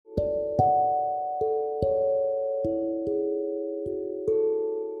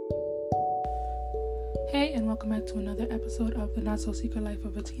Hey, and welcome back to another episode of The Not So Secret Life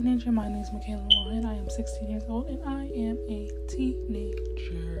of a Teenager. My name is Michaela Mohan. I am 16 years old and I am a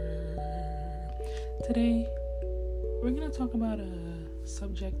teenager. Today, we're going to talk about a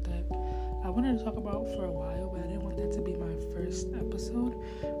subject that I wanted to talk about for a while, but I didn't want that to be my first episode.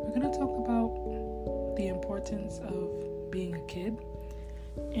 We're going to talk about the importance of being a kid.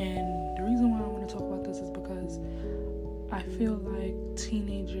 And the reason why I want to talk about this is because I feel like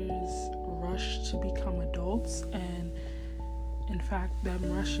teenagers rush to become adults, and in fact them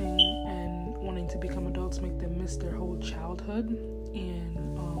rushing and wanting to become adults make them miss their whole childhood. And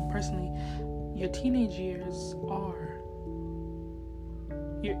personally, your teenage years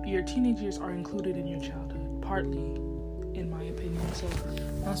are included in your childhood, partly, in my opinion. So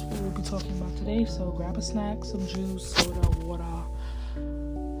that's what we'll be talking about today. So grab a snack, some juice, soda, water,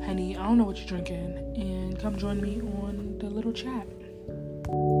 honey, I don't know what you're drinking, and come join me on the little chat.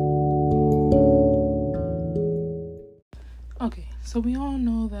 Okay, so we all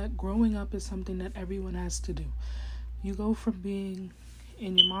know that growing up is something that everyone has to do. You go from being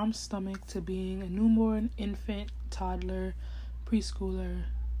in your mom's stomach to being a newborn, infant, toddler, preschooler,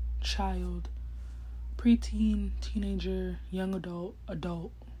 child, preteen, teenager, young adult,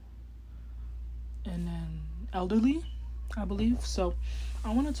 and then elderly, I believe. So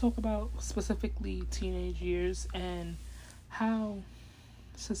I want to talk about specifically teenage years and how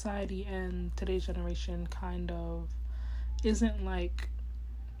society and today's generation kind of isn't like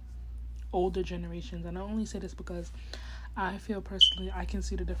older generations. And I only say this because I feel personally I can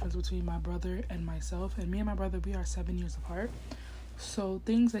see the difference between my brother and myself. And me and my brother, we are 7 years apart. So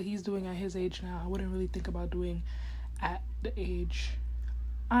things that he's doing at his age now, I wouldn't really think about doing at the age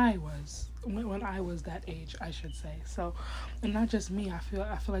I was, when I was that age, I should say. So, and not just me, I feel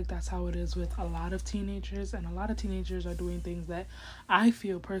like that's how it is with a lot of teenagers, and a lot of teenagers are doing things that I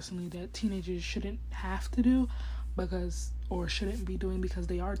feel personally that teenagers shouldn't have to do or shouldn't be doing because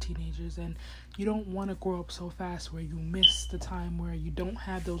they are teenagers. And you don't want to grow up so fast where you miss the time where you don't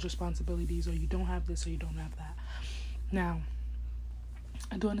have those responsibilities, or you don't have this, or you don't have that. Now,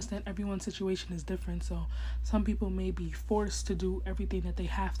 I do understand everyone's situation is different, so some people may be forced to do everything that they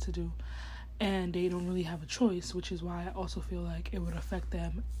have to do, and they don't really have a choice, which is why I also feel like it would affect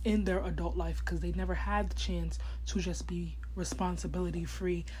them in their adult life, because they never had the chance to just be responsibility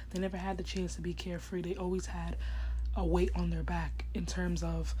free. They never had the chance to be carefree. They always had a weight on their back in terms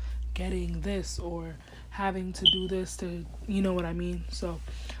of getting this or having to do this to, you know what I mean? So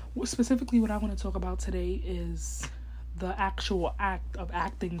specifically what I want to talk about today is the actual act of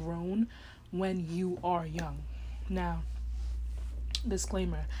acting grown when you are young. Now,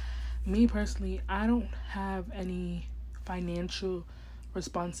 disclaimer, me personally, I don't have any financial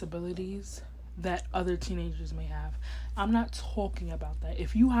responsibilities that other teenagers may have. I'm not talking about that.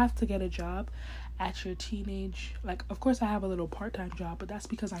 If you have to get a job at your teenage, like, of course I have a little part-time job, but that's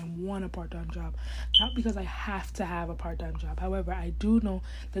because I want a part-time job, not because I have to have a part-time job. However, I do know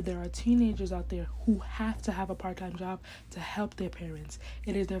that there are teenagers out there who have to have a part-time job to help their parents.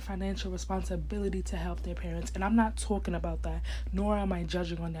 It is their financial responsibility to help their parents, and I'm not talking about that, nor am I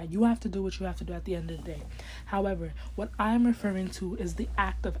judging on that. You have to do what you have to do at the end of the day. However, what I'm referring to is the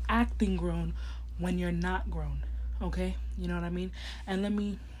act of acting grown when you're not grown, okay? You know what I mean? And let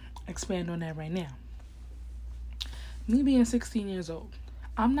me expand on that right now. Me being 16 years old,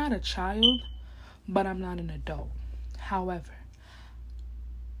 I'm not a child, but I'm not an adult. However,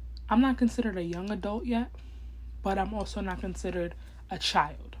 I'm not considered a young adult yet, but I'm also not considered a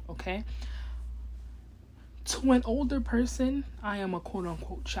child, okay? To an older person, I am a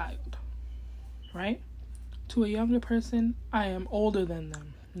quote-unquote child, right? To a younger person, I am older than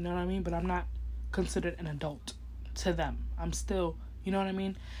them, you know what I mean? But I'm not considered an adult to them. I'm still, you know what I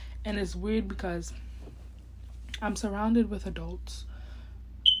mean? And it's weird because I'm surrounded with adults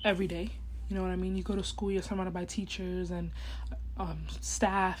every day. You know what I mean? You go to school, you're surrounded by teachers and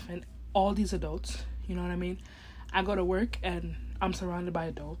staff and all these adults. You know what I mean? I go to work and I'm surrounded by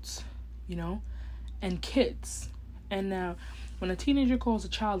adults, you know, and kids. And now when a teenager calls a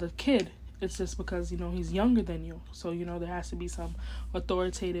child a kid, it's just because, you know, he's younger than you. So, you know, there has to be some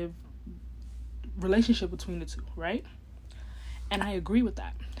authoritative relationship between the two, right? And I agree with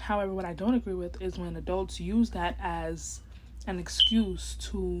that. However, what I don't agree with is when adults use that as an excuse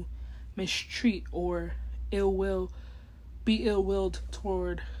to mistreat or be ill-willed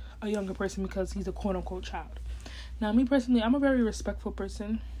toward a younger person because he's a quote-unquote child. Now, me personally, I'm a very respectful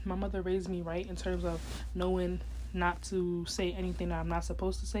person. My mother raised me right in terms of knowing not to say anything that I'm not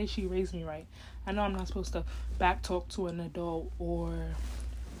supposed to say. She raised me right. I know I'm not supposed to backtalk to an adult or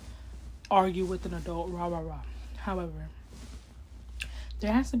argue with an adult, rah, rah, rah. However,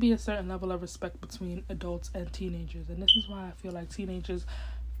 there has to be a certain level of respect between adults and teenagers. And this is why I feel like teenagers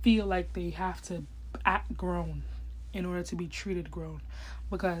feel like they have to act grown in order to be treated grown.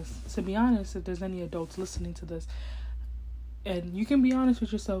 Because, to be honest, if there's any adults listening to this, and you can be honest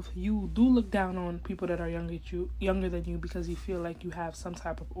with yourself, you do look down on people that are younger than you because you feel like you have some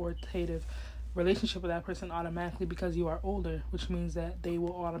type of authoritative relationship with that person automatically because you are older, which means that they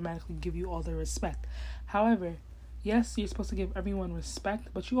will automatically give you all the respect. However, yes, you're supposed to give everyone respect,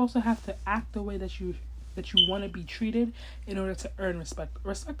 but you also have to act the way that you want to be treated in order to earn respect.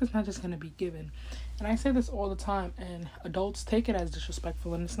 Respect is not just going to be given. And I say this all the time, and adults take it as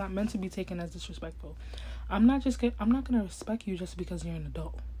disrespectful, and it's not meant to be taken as disrespectful. I'm not going to respect you just because you're an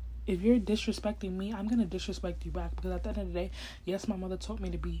adult. If you're disrespecting me, I'm going to disrespect you back, because at the end of the day, yes, my mother taught me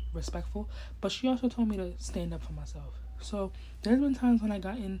to be respectful, but she also told me to stand up for myself. So there's been times when I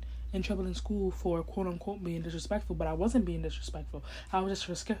got in trouble in school for quote unquote being disrespectful, but I wasn't being disrespectful. I was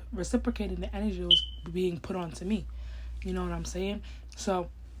just reciprocating the energy that was being put onto me. You know what I'm saying? So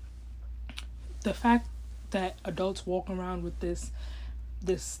the fact that adults walk around with this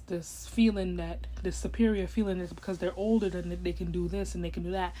feeling, that this superior feeling, is because they're older than they can do this and they can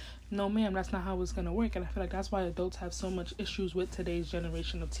do that. No, ma'am, that's not how it's going to work. And I feel like that's why adults have so much issues with today's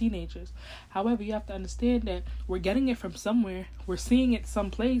generation of teenagers. However, you have to understand that we're getting it from somewhere. We're seeing it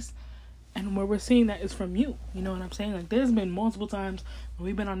someplace. And where we're seeing that is from you. You know what I'm saying? Like, there's been multiple times when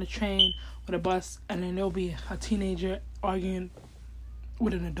we've been on the train with a bus, and then there'll be a teenager arguing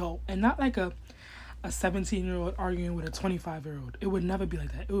with an adult. And not like a 17-year-old arguing with a 25-year-old. It would never be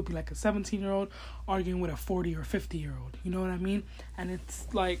like that. It would be like a 17-year-old arguing with a 40 or 50-year-old. You know what I mean? And it's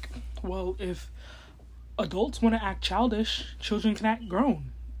like, well, if adults want to act childish, children can act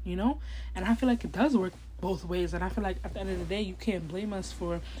grown, you know? And I feel like it does work both ways. And I feel like at the end of the day, you can't blame us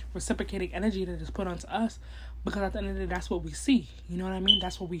for reciprocating energy that is put onto us, because at the end of the day, that's what we see. You know what I mean?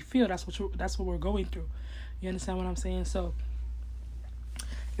 That's what we feel. That's what we're going through. You understand what I'm saying? So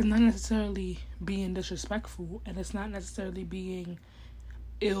it's not necessarily being disrespectful, and it's not necessarily being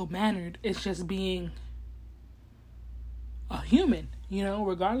ill-mannered. It's just being a human, you know,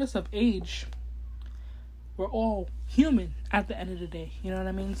 regardless of age. We're all human at the end of the day, you know what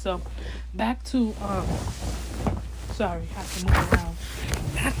I mean? So back to sorry, I have to move around.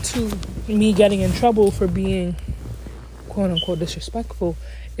 Back to me getting in trouble for being quote unquote disrespectful.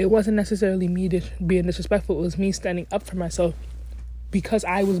 It wasn't necessarily me being disrespectful. It was me standing up for myself because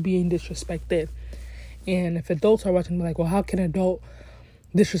I was being disrespected. And if adults are watching, like, well, how can an adult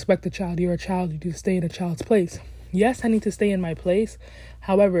disrespect a child? You're a child. You need to stay in a child's place. Yes, I need to stay in my place.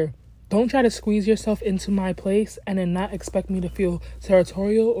 However, don't try to squeeze yourself into my place and then not expect me to feel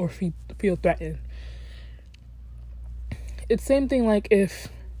territorial or feel threatened. It's same thing like if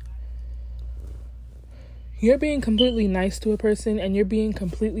you're being completely nice to a person and you're being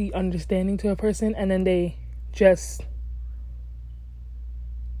completely understanding to a person, and then they just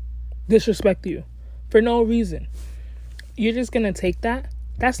disrespect you for no reason. You're just gonna take that.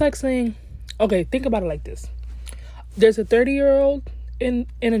 That's like saying, okay, think about it like this. There's a 30-year-old in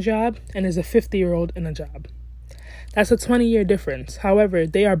a job and there's a 50-year-old in a job. That's a 20-year difference. However,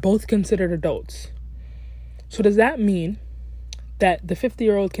 they are both considered adults. So does that mean that the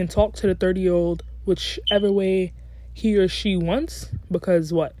 50-year-old can talk to the 30-year-old whichever way he or she wants?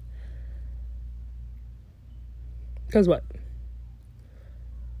 Because what?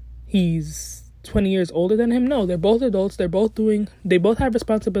 He's 20 years older than him? No, they're both adults. They both have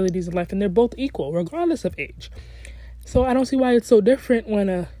responsibilities in life, and they're both equal, regardless of age. So I don't see why it's so different when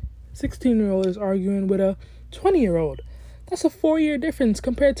a 16-year-old is arguing with a 20-year-old. That's a 4-year difference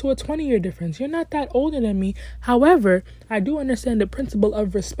compared to a 20-year difference. You're not that older than me. However, I do understand the principle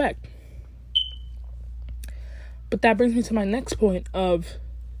of respect. But that brings me to my next point of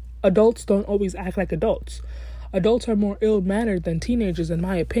adults don't always act like adults. Adults are more ill-mannered than teenagers, in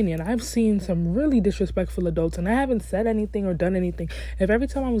my opinion. I've seen some really disrespectful adults, and I haven't said anything or done anything. If every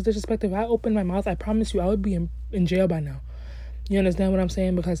time I was disrespectful, if I opened my mouth, I promise you I would be in jail by now. You understand what I'm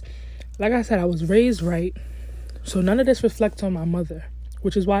saying? Because, like I said, I was raised right, so none of this reflects on my mother,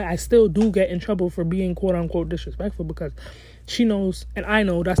 which is why I still do get in trouble for being quote-unquote disrespectful, because she knows, and I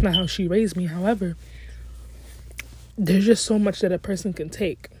know, that's not how she raised me. However, there's just so much that a person can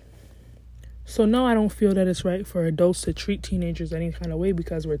take. So no, I don't feel that it's right for adults to treat teenagers any kind of way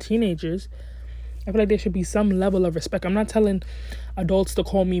because we're teenagers. I feel like there should be some level of respect. I'm not telling adults to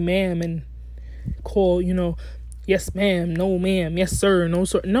call me ma'am and call, yes ma'am, no ma'am, yes sir, no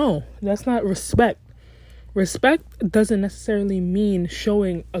sir. No, that's not respect. Respect doesn't necessarily mean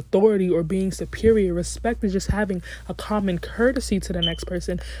showing authority or being superior. Respect is just having a common courtesy to the next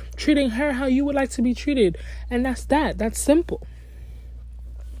person, treating her how you would like to be treated. And that's simple.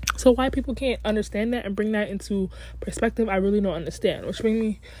 So why people can't understand that and bring that into perspective, I really don't understand. Which brings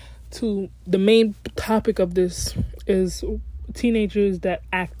me to the main topic of this is teenagers that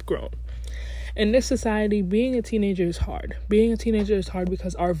act grown. In this society, being a teenager is hard. Being a teenager is hard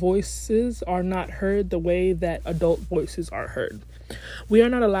because our voices are not heard the way that adult voices are heard. We are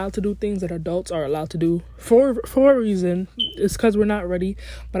not allowed to do things that adults are allowed to do for a reason. It's because we're not ready.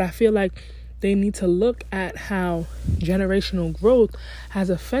 But I feel like they need to look at how generational growth has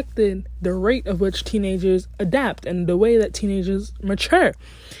affected the rate of which teenagers adapt and the way that teenagers mature.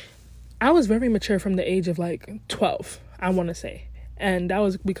 I was very mature from the age of 12, I want to say. And that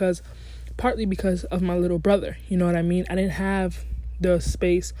was partly because of my little brother. You know what I mean? I didn't have the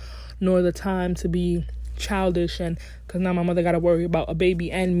space nor the time to be childish, and because now my mother got to worry about a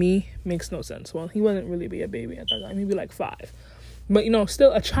baby and me makes no sense. Well, he wasn't really be a baby at that time. He'd be 5. But,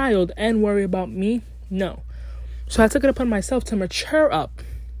 still a child and worry about me? No. So I took it upon myself to mature up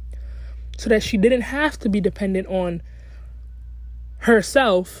so that she didn't have to be dependent on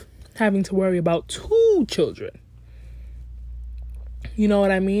herself having to worry about 2 children. You know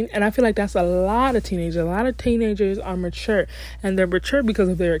what I mean? And I feel like that's a lot of teenagers. A lot of teenagers are mature, and they're mature because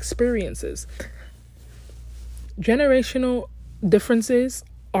of their experiences. Generational differences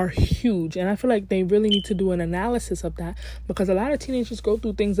are huge, and I feel like they really need to do an analysis of that, because a lot of teenagers go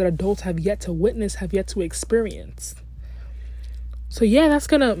through things that adults have yet to witness, have yet to experience. So yeah, that's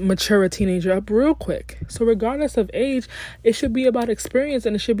gonna mature a teenager up real quick. So regardless of age, it should be about experience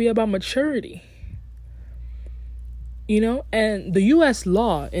and it should be about maturity. And the U.S.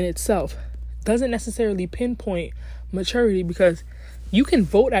 law in itself doesn't necessarily pinpoint maturity, because you can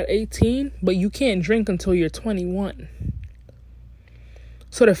vote at 18, but you can't drink until you're 21.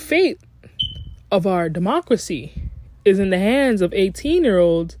 So the fate of our democracy is in the hands of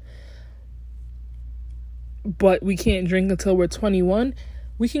 18-year-olds, but we can't drink until we're 21.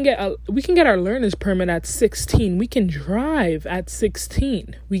 We can get our learner's permit at 16. We can drive at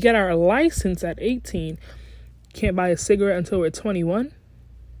 16. We get our license at 18. Can't buy a cigarette until we're 21.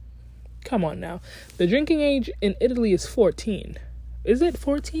 Come on now. The drinking age in Italy is 14. Is it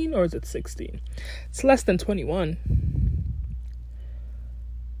 14 or is it 16? It's less than 21.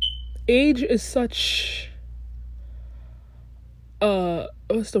 Age is such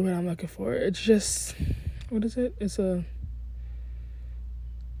what's the word I'm looking for? It's just, what is it?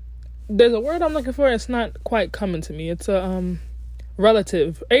 There's a word I'm looking for. It's not quite coming to me. It's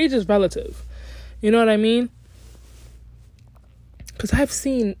relative. Age is relative. You know what I mean? Because I've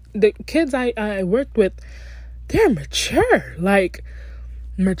seen the kids I worked with, they're mature.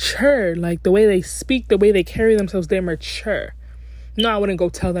 Mature. Like, the way they speak, the way they carry themselves, they're mature. No, I wouldn't go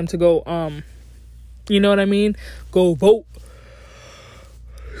tell them to go, you know what I mean? Go vote.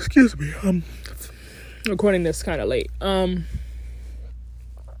 Excuse me. I'm recording this kind of late. I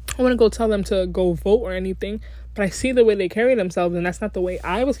wouldn't go tell them to go vote or anything, but I see the way they carry themselves, and that's not the way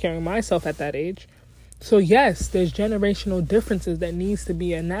I was carrying myself at that age. So yes, there's generational differences that needs to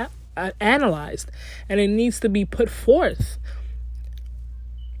be analyzed, and it needs to be put forth.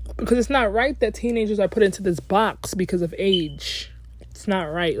 Because it's not right that teenagers are put into this box because of age. It's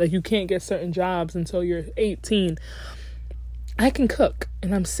not right. You can't get certain jobs until you're 18. I can cook,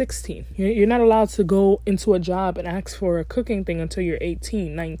 and I'm 16. You're not allowed to go into a job and ask for a cooking thing until you're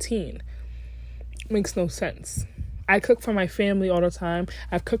 18, 19. Makes no sense. I cook for my family all the time.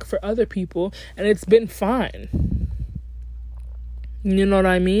 I've cooked for other people, and it's been fine. You know what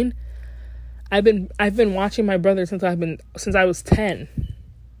I mean? I've been watching my brother since I was 10.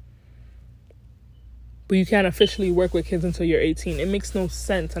 But you can't officially work with kids until you're 18. It makes no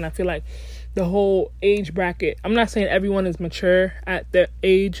sense, and I feel like the whole age bracket, I'm not saying everyone is mature at the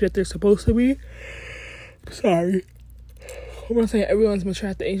age that they're supposed to be. Sorry. I'm not saying everyone's mature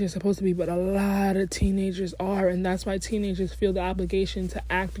at the age they're supposed to be, but a lot of teenagers are, and that's why teenagers feel the obligation to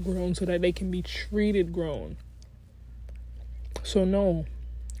act grown so that they can be treated grown. So no,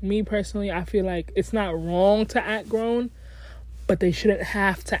 me personally, I feel like it's not wrong to act grown, but they shouldn't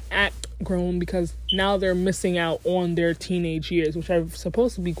have to act grown because now they're missing out on their teenage years, which are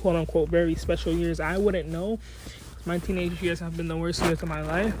supposed to be quote unquote very special years. I wouldn't know. My teenage years have been the worst years of my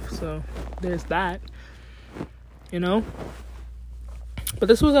life, so there's that, But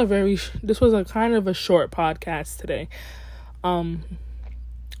this was a kind of a short podcast today.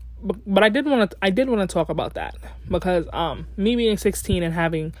 But I did want to talk about that because me being 16 and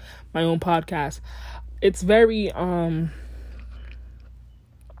having my own podcast, it's very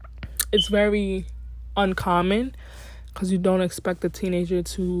uncommon because you don't expect a teenager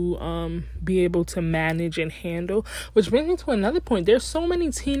to be able to manage and handle. Which brings me to another point. There's so many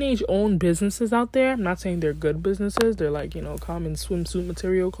teenage-owned businesses out there. I'm not saying they're good businesses. They're like, common swimsuit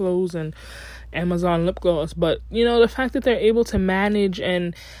material clothes and Amazon lip gloss. But, the fact that they're able to manage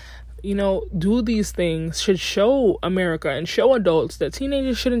and, do these things should show America and show adults that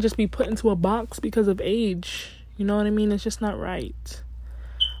teenagers shouldn't just be put into a box because of age. You know what I mean? It's just not right.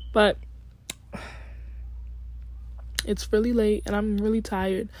 But it's really late and I'm really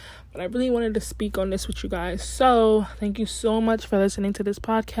tired, but I really wanted to speak on this with you guys. So thank you so much for listening to this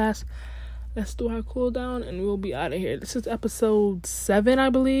podcast. Let's do our cool down and we'll be out of here. This is episode 7,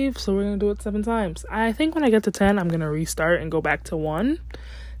 I believe. So we're going to do it 7 times. I think when I get to 10, I'm going to restart and go back to 1.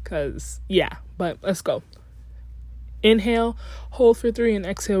 But let's go. Inhale, hold for 3, and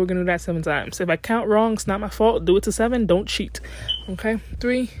exhale. We're going to do that 7 times. If I count wrong, it's not my fault. Do it to 7. Don't cheat. Okay?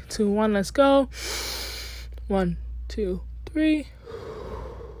 3, 2, 1. Let's go. 1, 2, 3.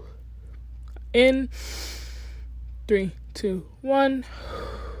 In. 3, 2, 1.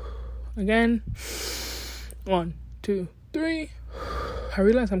 Again. 1, 2, 3. I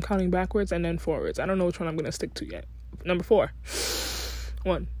realize I'm counting backwards and then forwards. I don't know which one I'm going to stick to yet. Number 4.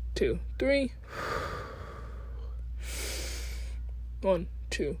 1, 2, 3. 1,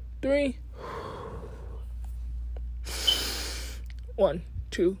 2, 3. 1,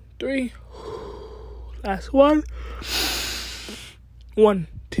 2, 3. Last one. 1,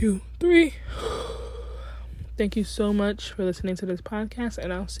 2, 3. Thank you so much for listening to this podcast,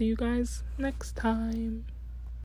 and I'll see you guys next time.